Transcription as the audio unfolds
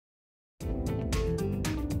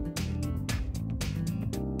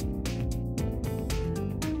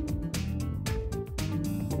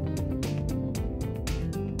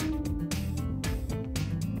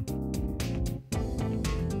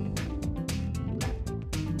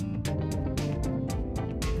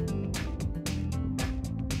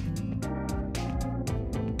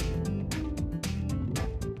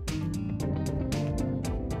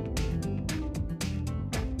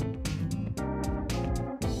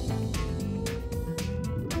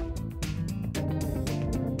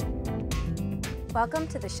Welcome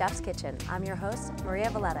to the Chef's Kitchen. I'm your host, Maria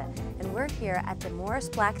Valletta, and we're here at the Morris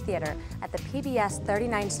Black Theater at the PBS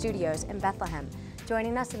 39 Studios in Bethlehem.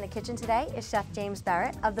 Joining us in the kitchen today is Chef James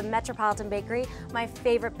Barrett of the Metropolitan Bakery, my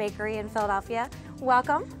favorite bakery in Philadelphia.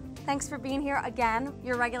 Welcome. Thanks for being here again.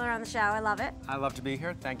 You're regular on the show. I love it. I love to be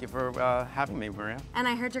here. Thank you for having me, Maria. And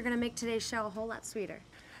I heard you're going to make today's show a whole lot sweeter.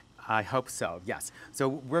 I hope so, yes. So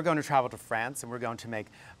we're going to travel to France, and we're going to make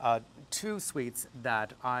two sweets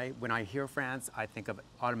that when I hear France, I think of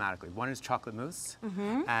automatically. One is chocolate mousse,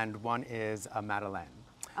 and one is a Madeleine.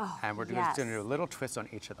 Oh, and we're yes. just going to do a little twist on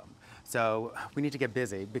each of them. So we need to get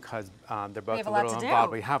busy because they're both have a a lot little to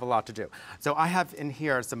involved. do. We have a lot to do. So I have in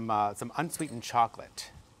here some unsweetened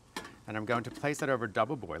chocolate, and I'm going to place it over a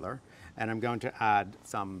double boiler, and I'm going to add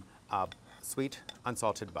some sweet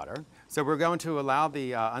unsalted butter. So we're going to allow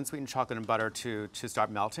the unsweetened chocolate and butter to start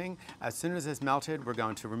melting. As soon as it's melted, we're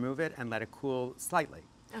going to remove it and let it cool slightly.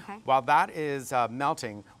 Okay. While that is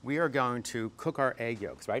melting, we are going to cook our egg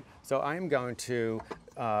yolks, right? So I'm going to,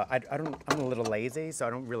 I'm a little lazy, so I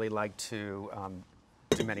don't really like to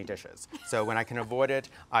do many dishes. So when I can avoid it,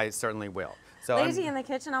 I certainly will. So Lazy in the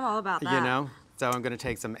kitchen, I'm all about that. You know, so I'm going to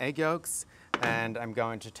take some egg yolks, and I'm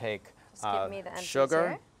going to take Just give me the entrance sugar.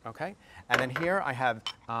 here. Okay, and then here I have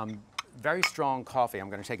very strong coffee. I'm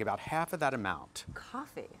going to take about half of that amount.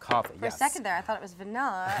 Coffee? Coffee, For yes. a second there, I thought it was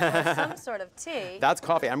vanilla or some sort of tea. That's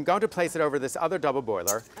coffee. I'm going to place it over this other double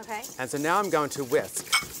boiler. Okay. And so now I'm going to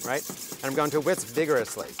whisk, right? And I'm going to whisk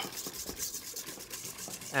vigorously.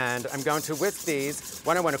 And I'm going to whisk these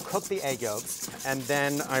when I want to cook the egg yolks. And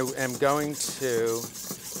then I am going to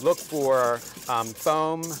look for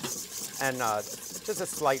foam and just a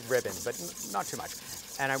slight ribbon, but not too much.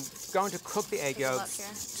 And I'm going to cook the egg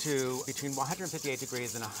yolks to between 158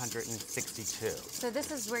 degrees and 162. So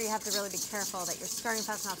this is where you have to really be careful that you're stirring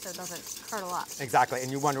fast enough so it doesn't curdle up. Exactly,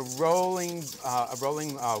 and you want a rolling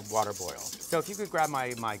water boil. So if you could grab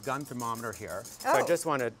my gun thermometer here. Oh. So I just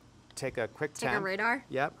want to take a quick temp. Take a radar?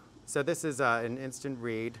 Yep. So this is an instant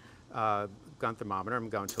read gun thermometer. I'm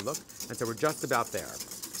going to look, and so we're just about there.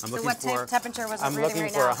 I'm So looking what for, temperature was it I'm reading looking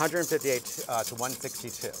right for now? 158 to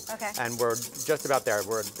 162. Okay. And we're just about there.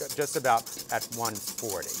 We're just about at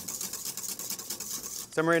 140.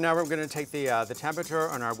 So Maria, now we're going to take the temperature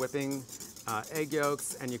on our whipping egg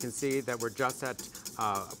yolks, and you can see that we're just at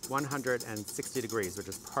 160 degrees, which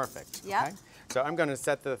is perfect. Yep. Okay? So I'm going to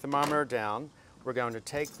set the thermometer down. We're going to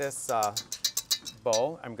take this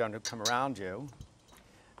bowl. I'm going to come around you,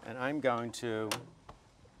 and I'm going to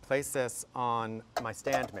place this on my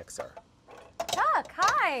stand mixer. Chuck,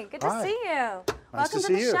 hi. Good to see you. Welcome to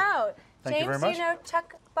the show. Thank you very much. James, do you know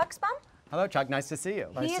Chuck Buxbaum? Hello, Chuck. Nice to see you.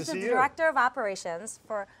 He is the Director of Operations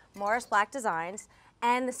for Morris Black Designs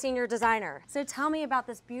and the Senior Designer. So tell me about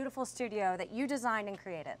this beautiful studio that you designed and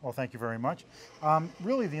created. Well, thank you very much.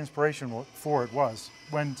 Really, the inspiration for it was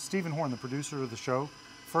when Stephen Horn, the producer of the show,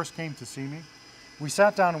 first came to see me. We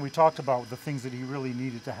sat down and we talked about the things that he really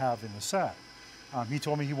needed to have in the set. He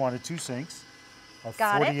told me he wanted 2 sinks, a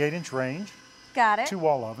 48-inch range, Got it. 2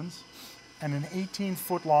 wall ovens, and an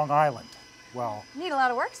 18-foot long island. Well, You need a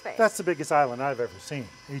lot of workspace. that's the biggest island I've ever seen,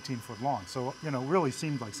 18-foot long. So, you know, really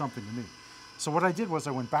seemed like something to me. So what I did was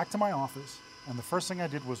I went back to my office, and the first thing I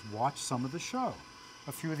did was watch some of the show,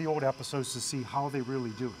 a few of the old episodes to see how they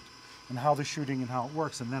really do it, and how the shooting and how it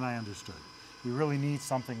works, and then I understood. You really need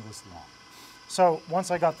something this long. So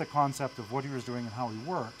once I got the concept of what he was doing and how he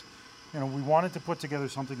worked, you know, we wanted to put together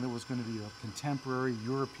something that was going to be a contemporary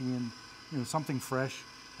European, you know, something fresh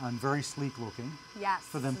and very sleek looking. Yes.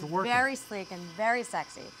 For them to work in. Very sleek and very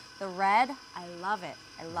sexy. The red, I love it.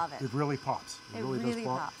 I love it. It really pops. It really really does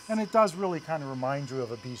pop. pops. And it does really kind of remind you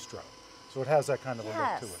of a bistro. So it has that kind of a look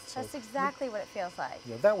Yes, to it. So that's exactly what it feels like.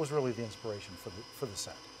 yeah, that was really the inspiration for the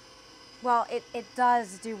set. Well, it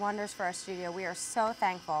does do wonders for our studio. We are so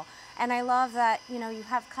thankful. And I love that, you know, you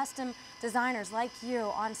have custom designers like you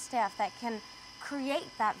on staff that can create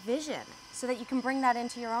that vision so that you can bring that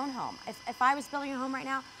into your own home. If I was building a home right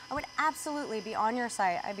now, I would absolutely be on your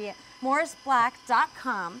site. I'd be at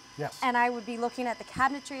morrisblack.com. Yes. And I would be looking at the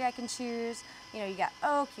cabinetry I can choose. You know, you got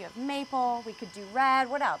oak, you have maple, we could do red,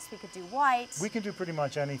 what else? We could do white. We can do pretty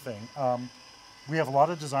much anything. We have a lot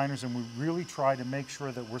of designers, and we really try to make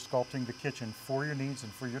sure that we're sculpting the kitchen for your needs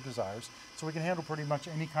and for your desires. So we can handle pretty much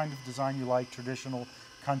any kind of design you like, traditional,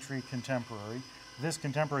 country, contemporary. This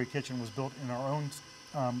contemporary kitchen was built in our own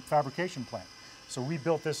fabrication plant. So we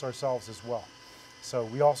built this ourselves as well. So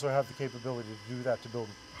we also have the capability to do that, to build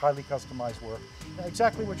highly customized work,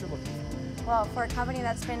 exactly what you're looking for. Well, for a company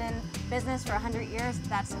that's been in business for 100 years,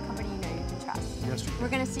 that's a company you know you can trust. Yes, you can. We're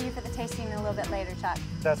going to see you for the tasting a little bit later, Chuck.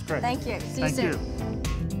 That's great. Thank you. See you soon.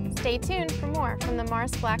 Thank you. Stay tuned for more from the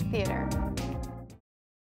Mars Black Theater.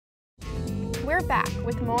 We're back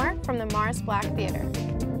with more from the Mars Black Theater.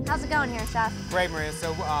 How's it going here, Chef? Great, Maria.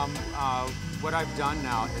 So what I've done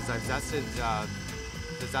now is I've zested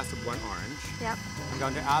the zest of one orange. Yep. I'm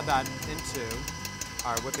going to add that into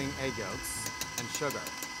our whipping egg yolks and sugar.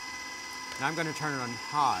 Now I'm going to turn it on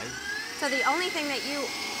high. So the only thing that you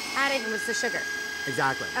added was the sugar.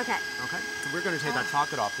 Exactly. Okay. Okay. So we're going to take that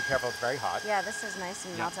chocolate off. Be careful, it's very hot. Yeah, this is nice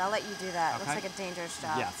and melted. I'll let you do that. Okay. Looks like a dangerous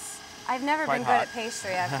job. Yes. I've never Quite been hot. good at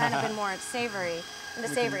pastry. I've kind of been more savory.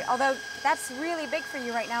 Although that's really big for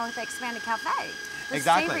you right now with the expanded cafe. The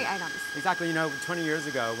Exactly. savory items. Exactly. You know, 20 years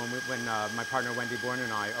ago, when my partner Wendy Bourne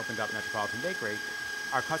and I opened up Metropolitan Bakery,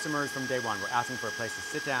 our customers from day one were asking for a place to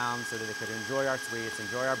sit down so that they could enjoy our sweets,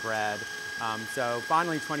 enjoy our bread. So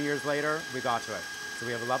finally, 20 years later, we got to it. So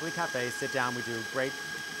we have a lovely cafe. Sit down. We do great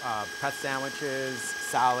pressed sandwiches,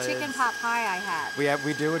 salads. Chicken pot pie I had.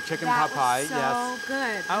 We do a chicken That pot pie. was so Yes.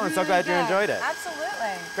 good. Oh, I'm so Really glad you good. enjoyed it.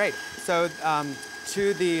 Absolutely. Great. So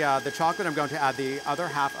to the chocolate, I'm going to add the other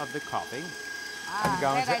half of the coffee.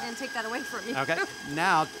 I didn't take that away from you. Okay.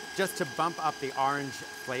 Now, just to bump up the orange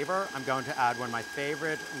flavor, I'm going to add one of my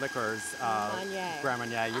favorite liquors. Grand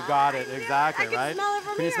Marnier. You got it. Exactly, I can right? smell it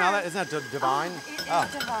from Can you smell here. it? Isn't that divine? It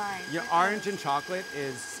is divine. You know, orange and chocolate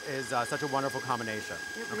is such a wonderful combination.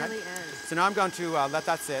 It okay? really is. So now I'm going to let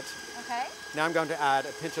that sit. Okay. Now I'm going to add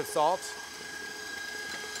a pinch of salt.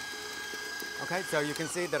 Okay, so you can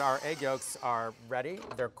see that our egg yolks are ready.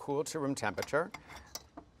 They're cool to room temperature.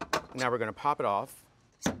 Now we're going to pop it off.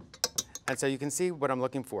 And so you can see what I'm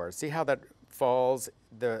looking for. See how that falls,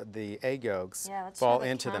 the egg yolks fall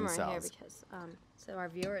into themselves. Here because, so our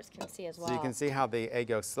viewers can see as well. So you can see how the egg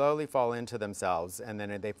yolks slowly fall into themselves, and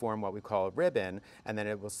then they form what we call a ribbon, and then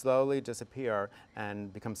it will slowly disappear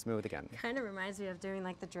and become smooth again. Kind of reminds me of doing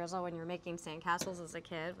like the drizzle when you're making sandcastles as a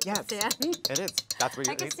kid. With Yes, the sand. it is. That's what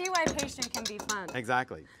you I can see why pastry can be fun.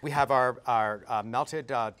 Exactly. We have our melted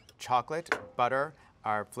chocolate, butter,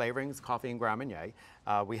 our flavorings, coffee and Grand Marnier.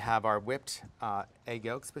 We have our whipped egg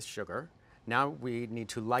yolks with sugar. Now we need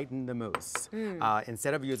to lighten the mousse.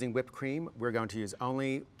 Instead of using whipped cream, we're going to use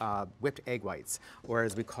only whipped egg whites, or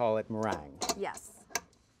as we call it, meringue. Yes.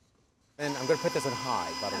 And I'm going to put this on high,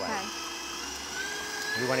 by the way.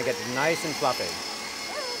 We want to get it nice and fluffy.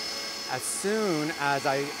 As soon as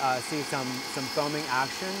I see some foaming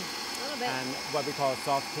action and what we call a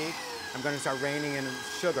soft peak, I'm going to start raining in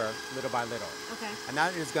sugar little by little. Okay. And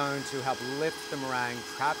that is going to help lift the meringue,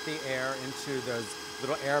 trap the air into those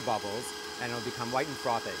little air bubbles, and it'll become white and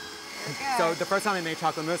frothy. Okay. So the first time I made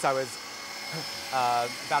chocolate mousse, I was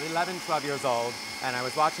about 11, 12 years old, and I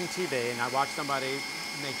was watching TV, and I watched somebody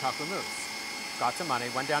make chocolate mousse. Got some money,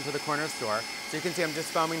 went down to the corner store. So you can see I'm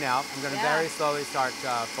just foaming now. I'm going to very slowly start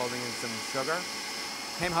folding in some sugar.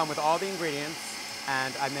 Came home with all the ingredients,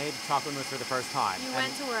 and I made chocolate mousse for the first time. You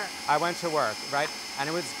went to work. I went to work, right? And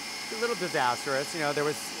it was a little disastrous. You know, there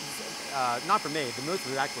was, not for me, the mousse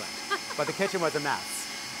was excellent, but the kitchen was a mess.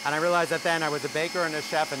 And I realized that then I was a baker and a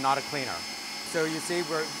chef and not a cleaner. So you see,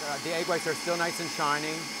 the egg whites are still nice and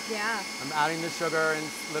shiny. Yeah. I'm adding the sugar in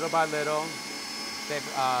little by little.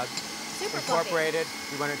 They've incorporated.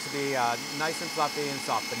 We want it to be nice and fluffy and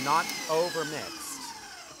soft, but not over-mixed.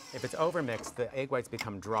 If it's over-mixed, the egg whites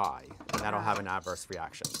become dry, and that'll have an adverse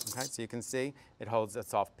reaction. Okay, so you can see it holds a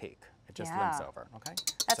soft peak. It just limps over, okay?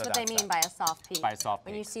 That's what they mean by a soft peak. By a soft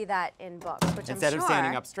peak. When you see that in books, which Instead I'm of sure.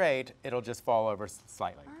 standing up straight, it'll just fall over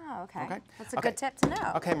slightly. Oh, okay. Okay. That's a good tip to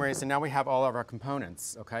know. Okay, Maria, so now we have all of our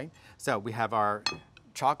components, okay? So we have our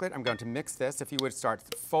chocolate. I'm going to mix this. If you would start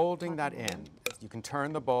folding that in. You can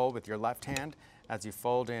turn the bowl with your left hand as you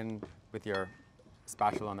fold in with your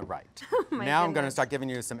spatula on the right. Now I'm going to start giving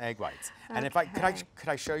you some egg whites. And if could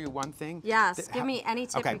I show you one thing? Yes, give me any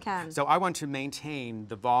tip you can. So I want to maintain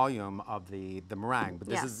the volume of the meringue, but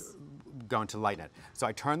this is going to lighten it. So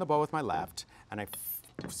I turn the bowl with my left, and I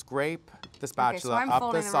scrape the spatula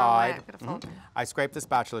up the side. I scrape the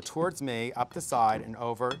spatula towards me, up the side, and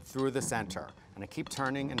over through the center. And I keep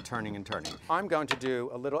turning and turning and turning. I'm going to do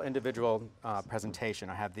a little individual presentation.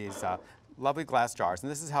 I have these lovely glass jars,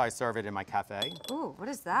 and this is how I serve it in my cafe. Ooh, what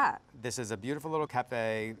is that? This is a beautiful little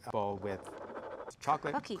cafe bowl with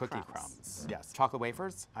chocolate cookie crumbs. Yes, chocolate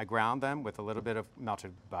wafers. I ground them with a little bit of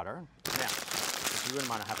melted butter. Now, if you wouldn't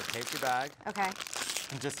mind, I have a pastry bag. Okay.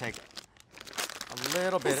 And just take a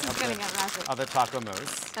little bit of the chocolate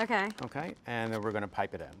mousse. Okay. Okay, and then we're going to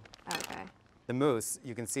pipe it in. Okay. The mousse,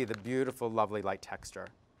 you can see the beautiful, lovely, light texture.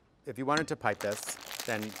 If you wanted to pipe this,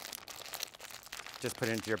 then just put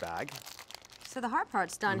it into your bag. So the hard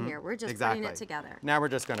part's done here. We're just putting it together. Now we're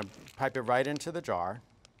just going to pipe it right into the jar.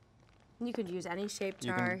 You could use any shaped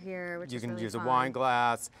jar here, which you is can really use fun. a wine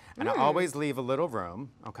glass, and I always leave a little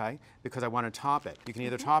room, okay, because I want to top it. You can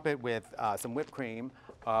either top it with some whipped cream,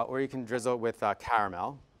 or you can drizzle it with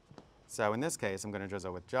caramel. So in this case, I'm going to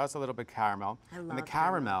drizzle with just a little bit of caramel. And the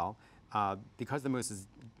caramel, because the mousse is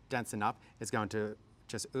dense enough, is going to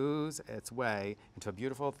just ooze its way into a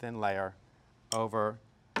beautiful thin layer over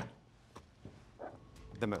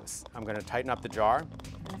the mousse. I'm going to tighten up the jar. In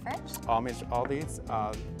the fridge? All these,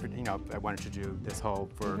 you know, I wanted to do this whole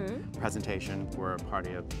for presentation for a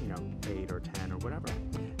party of, you know, 8 or 10 or whatever.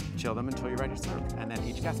 Chill them until you're ready to serve. And then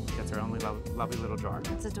each guest gets their own lovely little jar.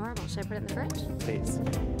 It's adorable. Should I put it in the fridge? Please.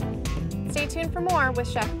 Stay tuned for more with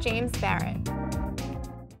Chef James Barrett.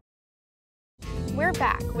 We're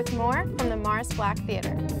back with more from the Mars Black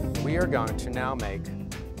Theater. We are going to now make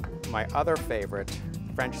my other favorite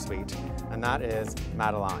French sweet, and that is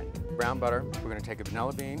Madeleine. Brown butter, we're going to take a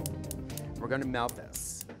vanilla bean, we're going to melt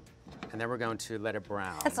this, and then we're going to let it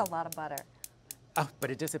brown. That's a lot of butter. Oh,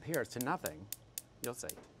 but it disappears to nothing. You'll see.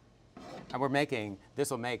 And we're making,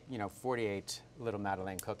 this will make, you know, 48 little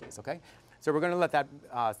Madeleine cookies, okay? So we're going to let that,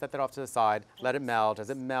 set that off to the side, let it melt. As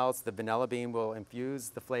it melts, the vanilla bean will infuse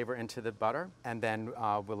the flavor into the butter, and then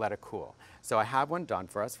we'll let it cool. So I have one done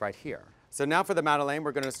for us right here. So now for the Madeleine,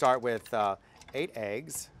 we're going to start with 8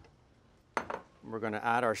 eggs. We're going to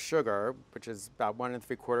add our sugar, which is about 1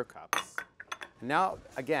 3/4 cups. And now,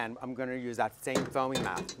 again, I'm going to use that same foaming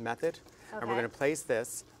method, and we're going to place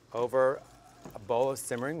this over a bowl of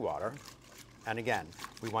simmering water. And again,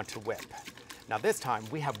 we want to whip. Now this time,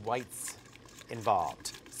 we have whites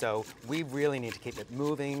involved. So we really need to keep it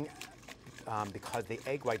moving because the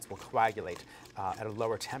egg whites will coagulate at a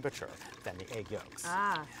lower temperature than the egg yolks.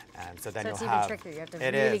 Ah. And so then So you'll it's even have, trickier. You have to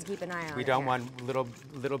it really is. keep an eye on We it don't here. want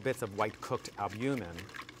little bits of white cooked albumin,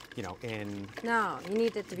 you know, in No, you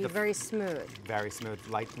need it to be very smooth. very smooth,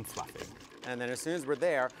 light and fluffy. And then as soon as we're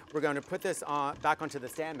there, we're going to put this back onto the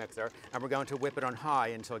stand mixer, and we're going to whip it on high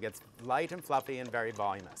until it gets light and fluffy and very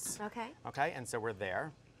voluminous. Okay. Okay, and so we're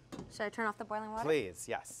there. Should I turn off the boiling water? Please,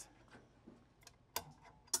 yes.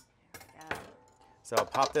 Yeah. So I'll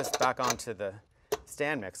pop this back onto the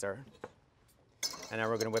stand mixer, and then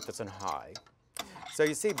we're going to whip this on high. So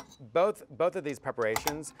you see, both of these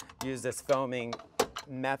preparations use this foaming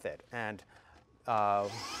method, and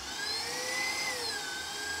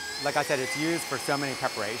like I said, it's used for so many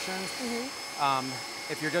preparations.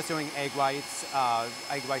 If you're just doing egg whites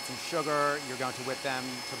and sugar, you're going to whip them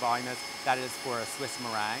to voluminous. That is for a Swiss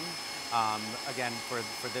meringue. Again,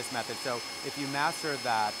 for this method. So if you master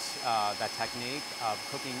that technique of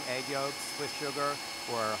cooking egg yolks with sugar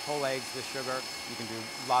or whole eggs with sugar, you can do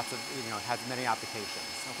lots of, you know, it has many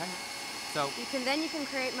applications, okay? So Then you can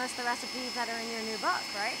create most of the recipes that are in your new book,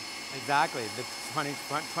 right? exactly, the 20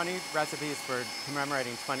 recipes for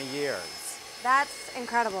commemorating 20 years. That's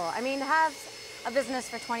incredible. I mean, to have a business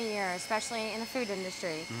for 20 years, especially in the food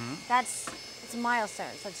industry, it's a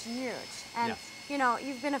milestone, so it's huge. And Yes. you know,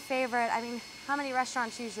 you've been a favorite. I mean, how many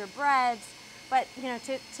restaurants use your breads? But you know,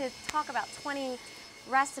 to talk about 20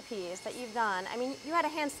 recipes that you've done, I mean, you had to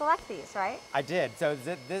hand select these, right? I did. So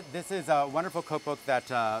this is a wonderful cookbook that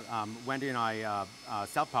Wendy and I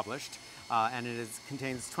self-published, and it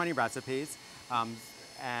contains 20 recipes.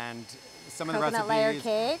 And some of the Coconut recipes,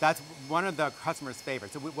 layer cake. that's one of the customers'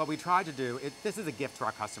 favorites. So what we try to do, this is a gift to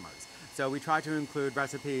our customers. So we try to include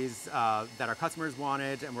recipes that our customers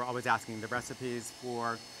wanted, and we're always asking the recipes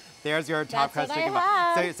for. There's your top crust what I chicken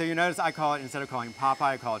pie. have. So you notice I call it, instead of calling pot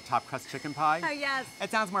pie, I call it top crust chicken pie. Oh yes.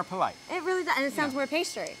 It sounds more polite. It really does, and it sounds more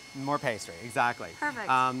pastry. More pastry, exactly. Perfect.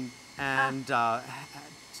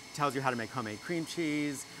 Tells you how to make homemade cream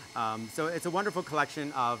cheese. So it's a wonderful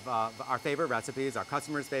collection of our favorite recipes, our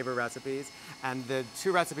customers' favorite recipes. And the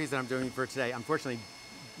 2 recipes that I'm doing for today, unfortunately,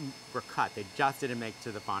 were cut. They just didn't make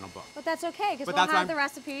to the final book. But that's okay, because But we'll that's why have the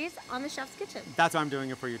recipes on the chef's kitchen. That's why I'm doing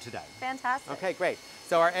it for you today. Fantastic. Okay, great.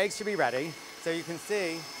 So our eggs should be ready. So you can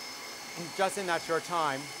see, just in that short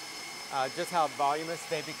time, just how voluminous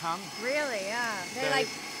they become. Really, yeah. They're They- like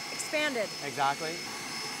expanded. Exactly.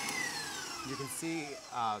 You can see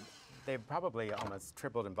they've probably almost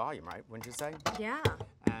tripled in volume, right? Wouldn't you say? Yeah.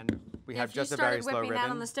 And we have If you just a very started slow whipping ribbon. that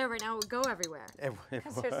on the stove right now, it would go everywhere. It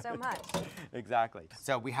Because there's so much. Exactly.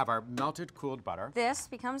 So we have our melted cooled butter. This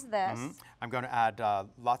becomes this. I'm going to add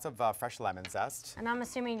lots of fresh lemon zest. And I'm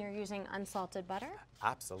assuming you're using unsalted butter?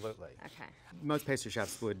 Absolutely. Okay. Most pastry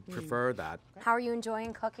chefs would prefer that. How are you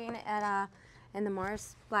enjoying cooking at in the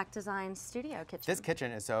Mars Black Design studio kitchen? This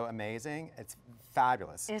kitchen is so amazing. It's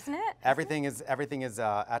fabulous. Isn't it? Everything is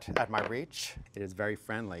at my reach. It is very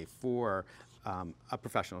friendly for a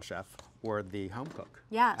professional chef or the home cook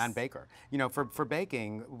Yes. and baker. You know, for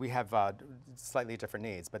baking, we have slightly different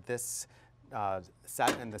needs, but this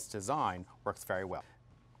set and this design works very well.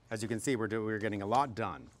 As you can see, we're getting a lot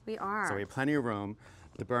done. We are. So we have plenty of room.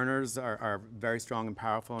 The burners are very strong and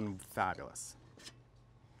powerful and fabulous.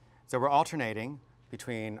 So we're alternating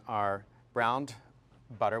between our browned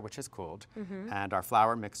butter, which is cooled, and our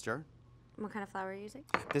flour mixture. What kind of flour are you using?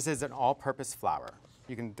 This is an all-purpose flour.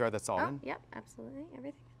 You can throw this all Oh, in. yep, absolutely,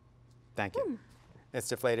 everything. Thank you. It's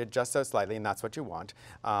deflated just so slightly, and that's what you want.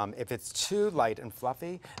 If it's too light and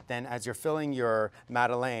fluffy, then as you're filling your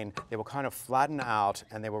Madeleine, they will kind of flatten out,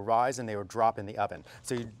 and they will rise and they will drop in the oven.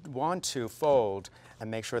 So you want to fold and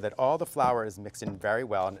make sure that all the flour is mixed in very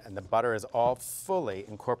well, and the butter is all fully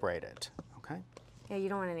incorporated, okay? Yeah, you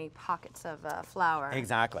don't want any pockets of flour.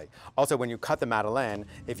 Exactly. Also, when you cut the Madeleine,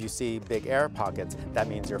 if you see big air pockets, that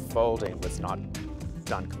means your folding was not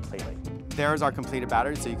done completely. There's our completed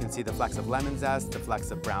batter, so you can see the flecks of lemon zest, the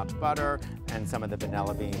flecks of browned butter, and some of the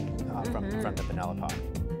vanilla bean from the vanilla pot.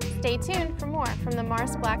 Stay tuned for more from the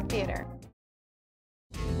Mars Black Theater.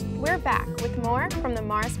 We're back with more from the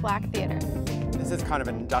Mars Black Theater. This is kind of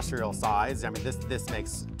an industrial size. I mean, this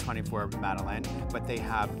makes 24 Madeleine, but they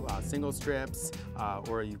have single strips,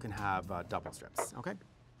 or you can have double strips, okay?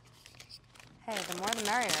 Hey, the more the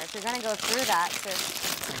merrier. If you're going to go through that to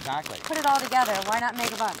Exactly. put it all together, why not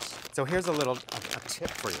make a bunch? So here's a tip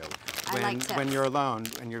for you. I like tips. When you're alone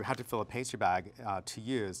and you have to fill a pastry bag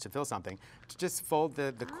to fill something, just fold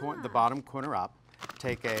the bottom corner up,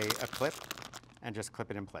 take a clip, and just clip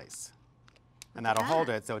it in place. And that'll hold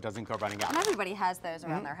it so it doesn't go running out. And everybody has those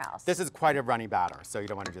around their house. This is quite a runny batter, so you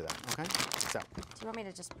don't want to do that, okay? So. Do you want me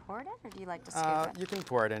to just pour it in, or do you like to scoop it? You can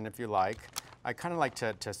pour it in if you like. I kind of like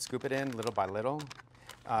to scoop it in little by little.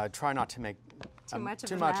 Try not to make Too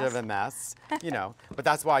much of a mess, you know. But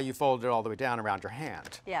that's why you fold it all the way down around your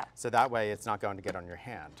hand. Yeah. So that way it's not going to get on your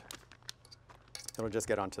hand. It'll just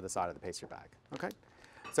get onto the side of the pastry bag, okay?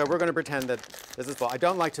 So we're going to pretend that this is full. I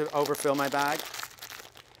don't like to overfill my bag.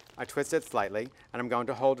 I twist it slightly, and I'm going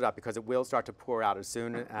to hold it up because it will start to pour out as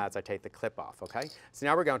soon as I take the clip off, okay? So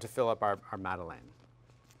now we're going to fill up our Madeleine.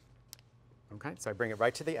 Okay, so I bring it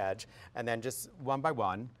right to the edge, and then just one by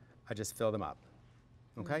one, I just fill them up,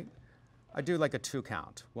 okay? I do like a 2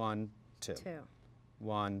 count. 1, 2. 2.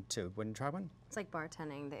 1, 2. Wouldn't you try one? It's like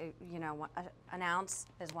bartending. You know, an ounce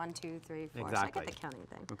is 1, 2, 3, 4. Exactly. So I get the counting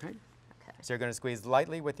thing. Okay. Okay. So you're going to squeeze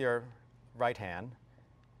lightly with your right hand.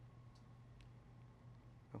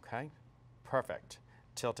 Okay, perfect.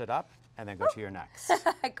 Tilt it up, and then go to your next.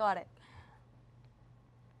 I got it.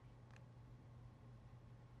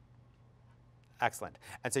 Excellent.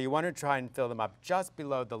 And so you want to try and fill them up just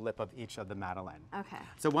below the lip of each of the Madeleine. Okay.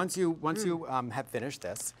 So once you have finished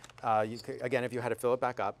this, again, if you had to fill it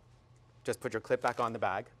back up, just put your clip back on the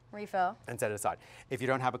bag. Refill. And set it aside. If you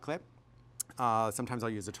don't have a clip, sometimes I'll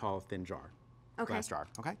use a tall, thin jar. Okay. Glass jar.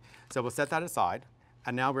 Okay. So we'll set that aside,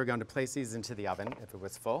 and now we're going to place these into the oven if it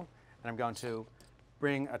was full, and I'm going to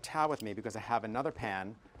bring a towel with me because I have another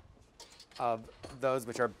pan of those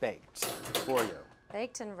which are baked for you.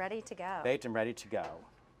 Baked and ready to go. Baked and ready to go.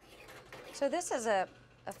 So this is a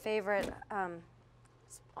favorite,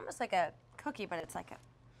 it's almost like a cookie, but it's like a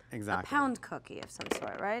pound cookie of some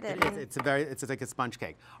sort, right? It's like a sponge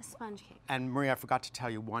cake. A sponge cake. And Maria, I forgot to tell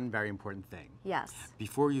you one very important thing. Yes.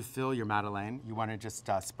 Before you fill your Madeleine, you want to just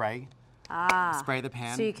spray the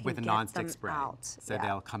pan so you can with a get nonstick them spray, out. so Yeah.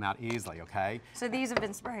 they'll come out easily. Okay. So these have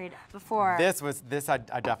been sprayed before. This I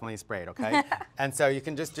definitely sprayed. Okay. And so you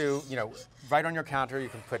can just do, right on your counter. You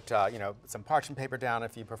can put some parchment paper down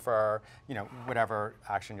if you prefer, whatever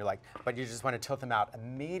action you like. But you just want to tilt them out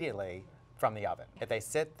immediately from the oven. If they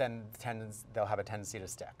sit, then they'll have a tendency to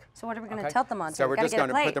stick. So what are we going to tilt them onto? So we're just going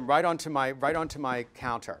to put them right right onto my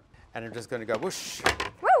counter, and I'm just going to go whoosh.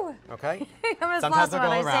 Woo! Okay. I Sometimes they'll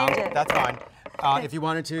go around. It. That's fine. If you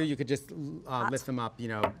wanted to, you could just lift them up,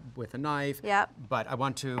 with a knife. Yep. But I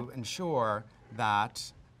want to ensure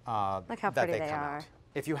that Look how that pretty they they come are. out.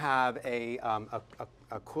 If you have a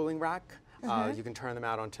cooling rack, you can turn them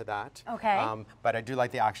out onto that. Okay. But I do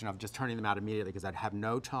like the action of just turning them out immediately because I'd have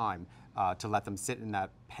no time to let them sit in that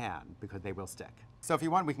pan because they will stick. So if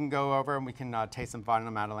you want, we can go over and we can taste some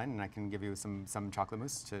vanilla Madeleine, and I can give you some chocolate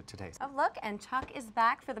mousse to taste. Oh, look, and Chuck is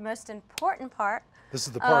back for the most important part. This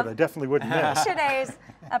is the part I definitely wouldn't miss. Today's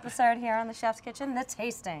episode here on the Chef's Kitchen, the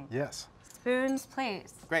tasting. Yes. Spoons,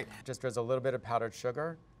 please. Great. Just drizzle a little bit of powdered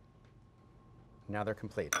sugar. Now they're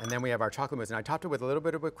complete. And then we have our chocolate mousse, and I topped it with a little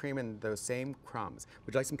bit of whipped cream and those same crumbs.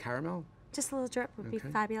 Would you like some caramel? Just a little drip would be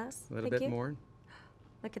fabulous. A little Thank bit you. more.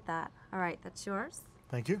 Look at that. All right, that's yours.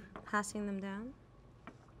 Thank you. Passing them down.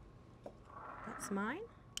 That's mine.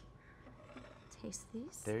 taste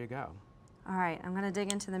these. There you go. All right, I'm gonna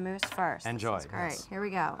dig into the mousse first. Enjoy. This is great. Yes. Here we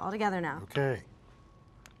go. All together now. Okay.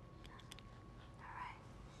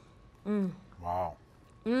 Wow.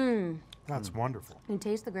 That's wonderful. You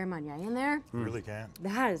taste the Grand Marnier in there? You really can.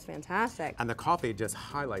 That is fantastic. And the coffee just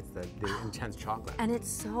highlights the intense chocolate. And it's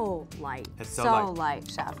so light. It's so light.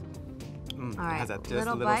 light, chef. All It right, has that just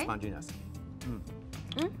little little bite. sponginess.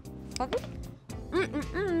 Cookie?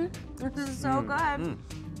 This is so good.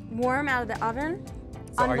 Warm out of the oven.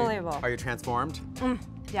 So Unbelievable. Are you transformed?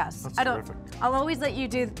 Yes. That's I don't. terrific. I'll always let you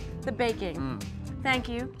do the baking. Thank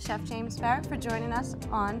you, Chef James Barrett, for joining us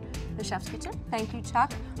on the Chef's Kitchen. Thank you,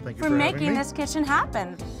 Chuck, Thank you for for having making me. this kitchen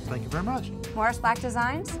happen. Thank you very much. Morris Black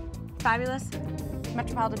Designs, fabulous.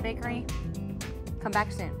 Metropolitan Bakery. Come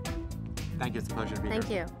back soon. Thank you. It's a pleasure to be here.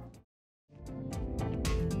 Thank you.